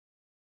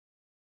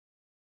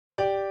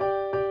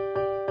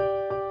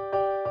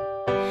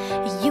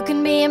You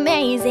can be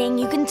amazing,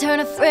 you can turn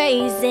a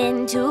phrase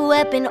into a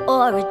weapon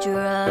or a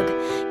drug.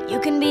 You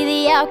can be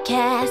the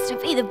outcast or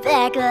be the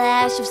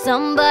backlash of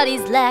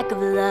somebody's lack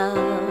of love.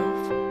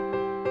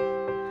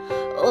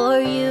 Or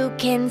you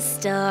can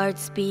start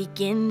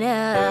speaking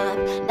up.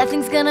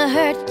 Nothing's gonna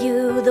hurt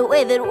you the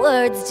way that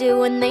words do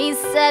when they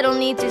settle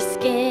neath your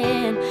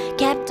skin.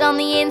 Kept on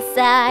the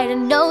inside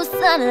and no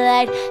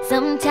sunlight,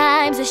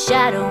 sometimes a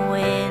shadow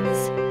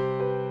wins.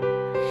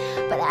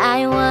 But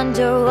I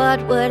wonder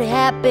what would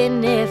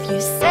happen if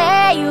you say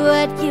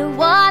what you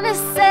wanna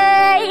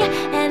say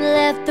and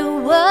let the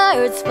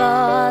words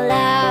fall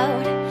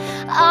out.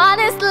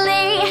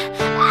 Honestly,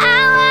 I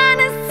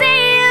wanna see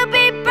you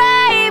be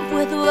brave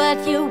with what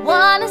you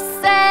wanna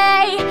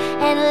say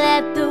and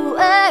let the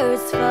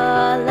words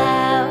fall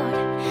out.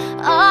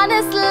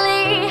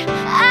 Honestly,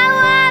 I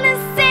wanna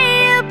see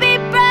you be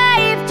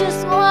brave,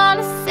 just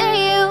wanna see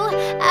you.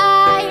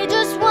 I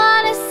just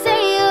wanna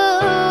see you,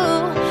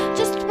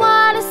 just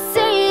wanna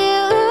see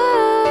you.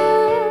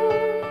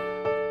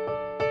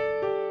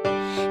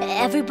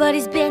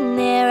 Everybody's been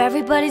there,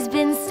 everybody's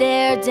been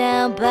stared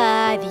down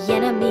by the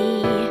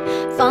enemy,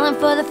 fallen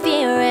for the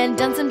fear and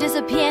done some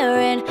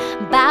disappearing.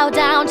 Bow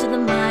down to the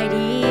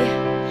mighty.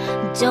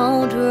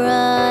 Don't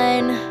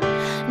run,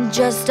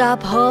 just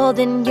stop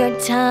holding your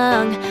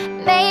tongue.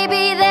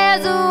 Maybe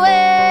there's a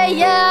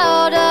way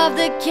out of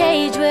the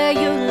cage where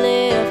you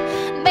live.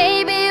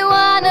 Maybe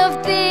one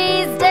of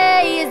these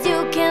days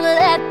you can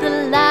let the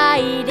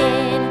light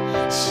in.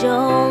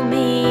 Show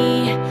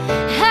me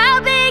how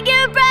big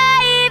your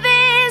brave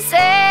is.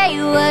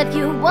 Say what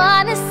you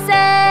wanna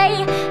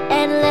say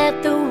and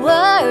let the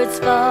words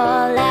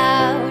fall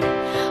out.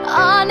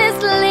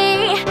 Honestly,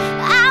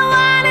 I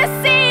wanna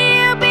see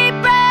you be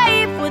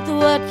brave with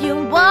what you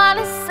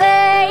wanna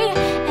say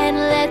and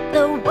let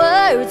the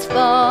words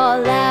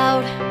fall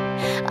out.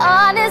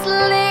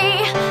 Honestly,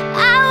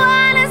 I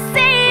wanna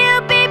see you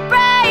be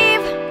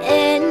brave.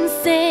 And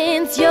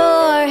since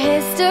your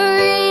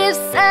history of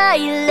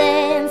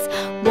silence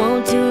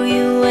won't do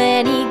you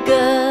any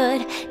good,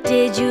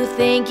 did you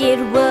think it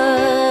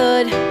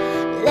would?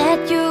 Let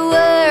your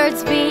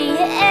words be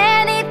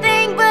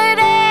anything but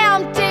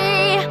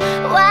empty.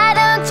 Why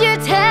don't you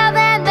tell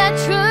them the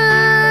truth?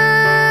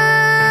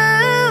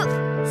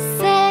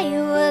 Say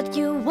what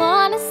you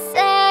wanna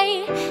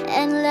say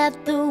and let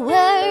the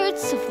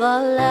words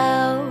fall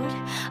out.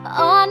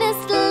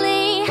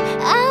 Honestly,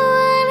 I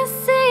wanna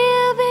see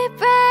you be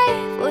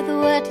brave with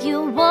what you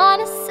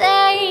wanna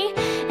say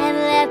and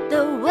let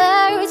the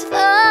words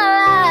fall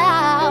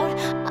out.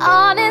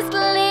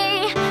 Honestly,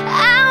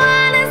 I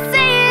wanna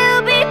see you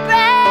be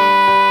brave.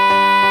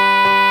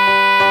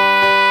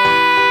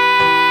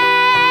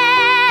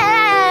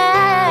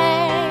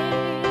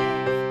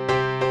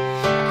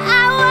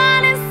 I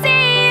wanna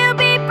see you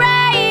be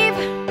brave.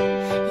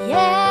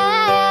 Yeah.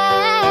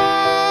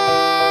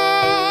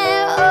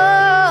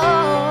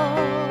 Oh,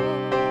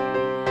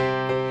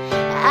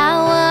 I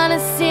wanna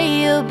see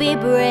you be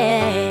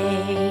brave.